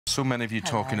So many of you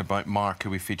talking about Mark, who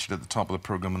we featured at the top of the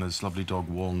programme, and his lovely dog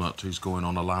Walnut, who's going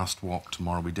on a last walk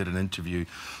tomorrow. We did an interview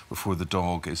before the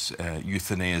dog is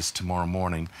euthanized tomorrow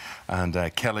morning. And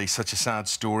Kelly, such a sad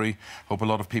story. Hope a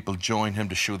lot of people join him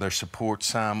to show their support.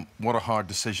 Sam, what a hard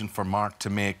decision for Mark to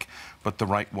make, but the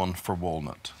right one for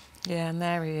Walnut. Yeah, and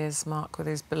there he is, Mark, with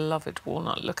his beloved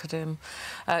Walnut. Look at him.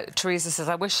 Teresa says,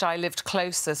 I wish I lived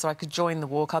closer so I could join the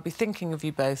walk. I'll be thinking of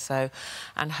you both, though,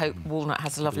 and hope Walnut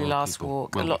has a lovely last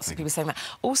walk. Lots of people saying that.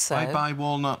 Also... Bye-bye,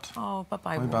 Walnut. Oh,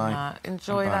 bye-bye, Walnut.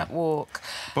 Enjoy that walk.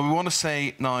 But we want to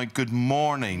say now good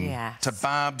morning to Yes.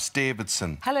 Babs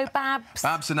Davidson. Hello, Babs.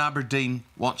 Babs in Aberdeen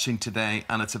watching today,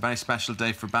 and it's a very special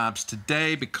day for Babs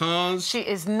today because... She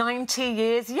is 90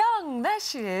 years young. There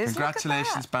she is. Congratulations,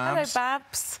 Look at that. Babs. Hello,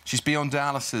 Babs. She's been on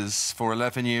dialysis for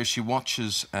 11 years. She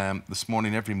watches This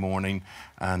Morning every morning,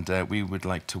 and we would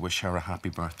like to wish her a happy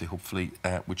birthday, hopefully,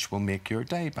 which will make your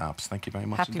day, Babs. Thank you very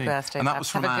much Happy indeed. birthday, And that Babs. was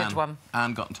from Have a Anne. good one.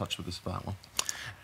 Anne got in touch with us for that one.